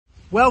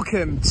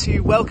Welcome to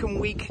Welcome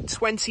Week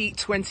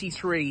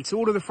 2023. To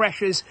all of the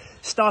freshers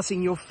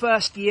starting your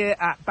first year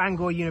at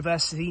Bangor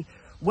University,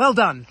 well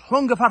done.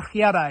 Honga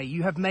parchiara.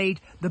 You have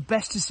made the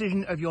best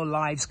decision of your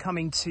lives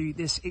coming to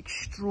this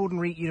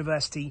extraordinary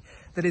university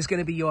that is going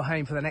to be your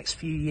home for the next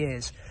few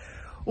years.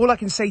 All I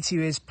can say to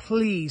you is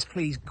please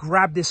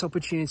grab this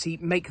opportunity,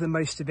 make the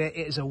most of it.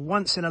 It is a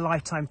once in a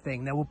lifetime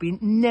thing. There will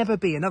never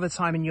be another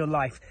time in your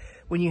life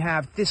when you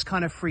have this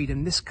kind of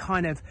freedom, this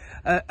kind of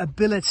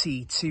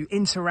ability to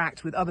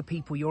interact with other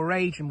people your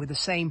age and with the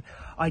same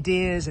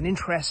ideas and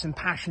interests and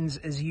passions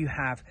as you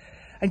have.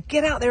 And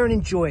get out there and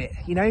enjoy it,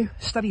 you know,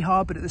 study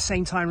hard, but at the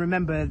same time,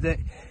 remember that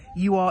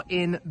you are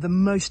in the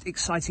most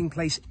exciting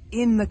place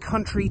in the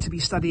country to be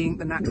studying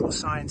the natural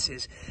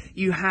sciences.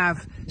 You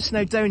have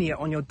Snowdonia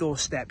on your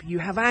doorstep. You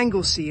have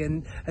Anglesey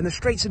and the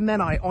Straits of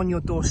Menai on your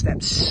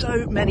doorstep.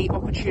 So many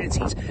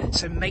opportunities,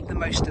 so make the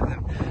most of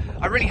them.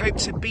 I really hope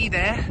to be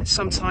there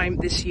sometime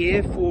this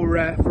year for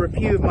a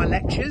few of my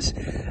lectures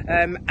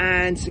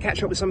and to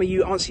catch up with some of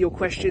you, answer your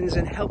questions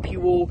and help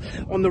you all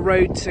on the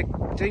road to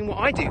doing what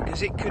I do,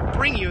 because it could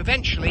bring you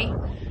eventually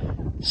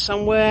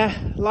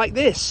somewhere like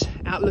this,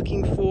 out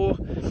looking for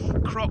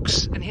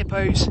crocs and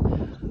hippos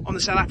on the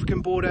South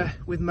African border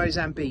with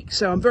Mozambique.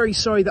 So I'm very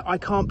sorry that I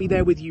can't be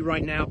there with you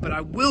right now, but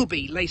I will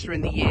be later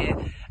in the year.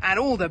 And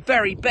all the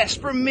very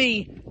best from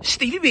me,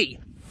 Stevie B.